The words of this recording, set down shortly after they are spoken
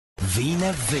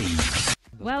Veena V.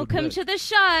 Welcome to the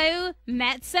show,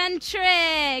 Metz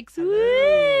Trix.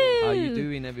 Woo! How you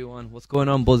doing, everyone? What's going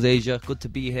on, Buzz Asia? Good to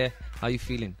be here. How you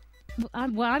feeling?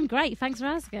 I'm great. Thanks for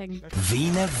asking.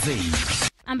 Veena V.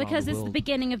 And because it's the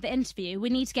beginning of the interview, we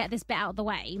need to get this bit out of the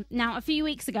way. Now, a few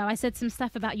weeks ago, I said some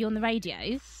stuff about you on the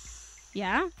radio.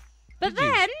 Yeah? But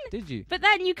Did you? But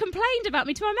then you complained about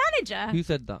me to my manager. Who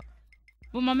said that?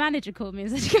 Well, my manager called me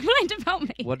and said you complained about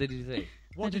me. What did he say?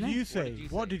 What did you say?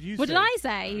 What did I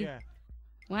say? Yeah.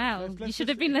 Well, you should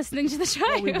have been listening to the show.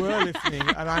 Well, we were listening,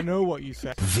 and I know what you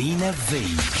said. Veena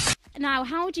V. Now,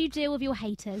 how do you deal with your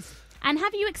haters? And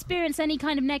have you experienced any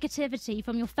kind of negativity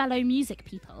from your fellow music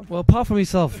people? Well, apart from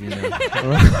yourself, you know. All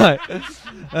right.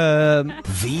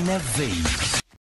 Veena V.